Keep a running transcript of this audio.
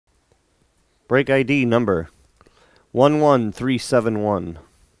Break ID number 11371.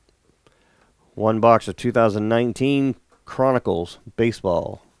 One box of 2019 Chronicles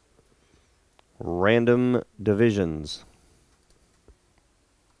Baseball. Random divisions.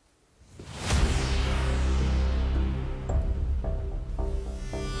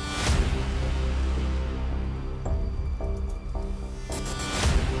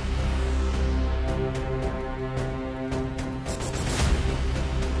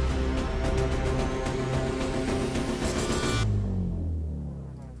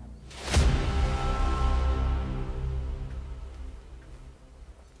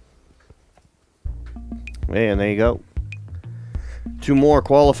 And there you go. 2 more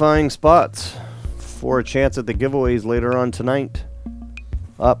qualifying spots for a chance at the giveaways later on tonight.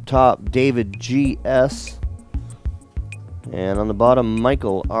 Up top, David G.S. And on the bottom,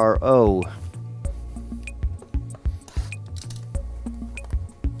 Michael R.O.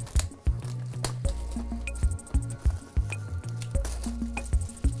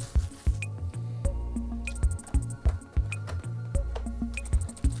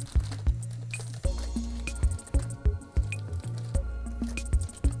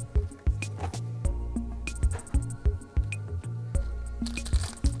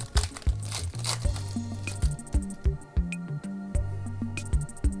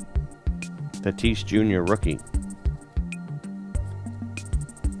 Tatis Jr. rookie.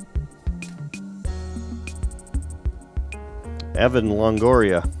 Evan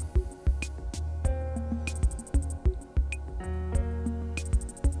Longoria.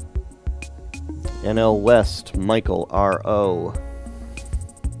 NL West, Michael R.O.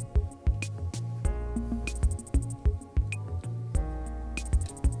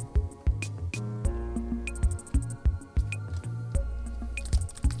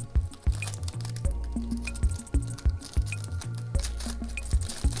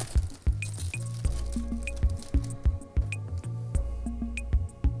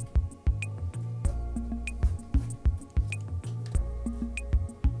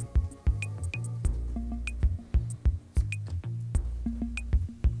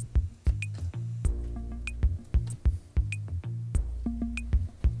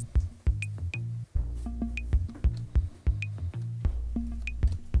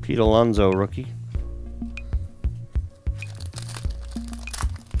 Pete Alonso rookie.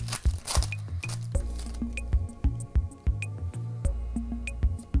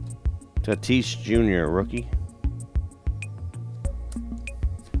 Tatis Jr. rookie.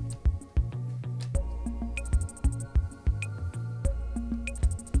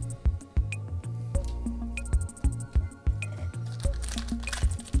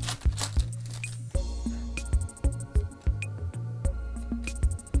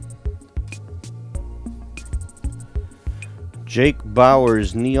 Jake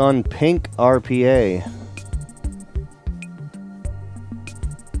Bowers, Neon Pink RPA.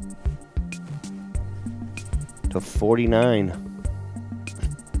 /49.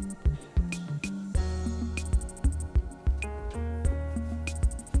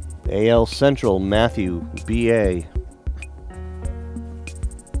 AL Central, Matthew B.A.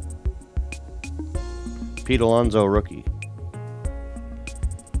 Pete Alonso rookie.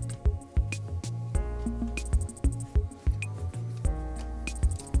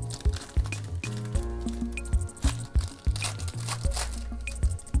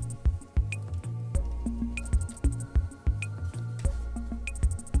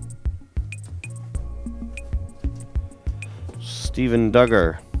 Steven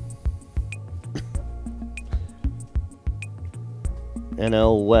Duggar.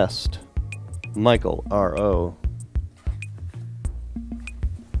 NL West, Michael R.O.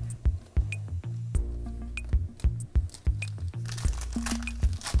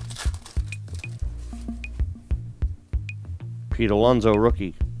 Pete Alonso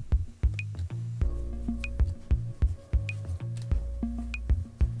rookie.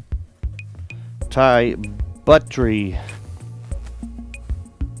 Ty Buttrey.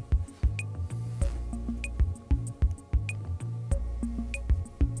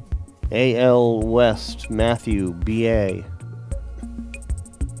 AL West, Matthew B.A.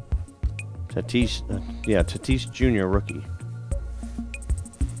 Tatis Jr. rookie.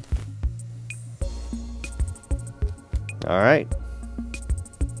 All right.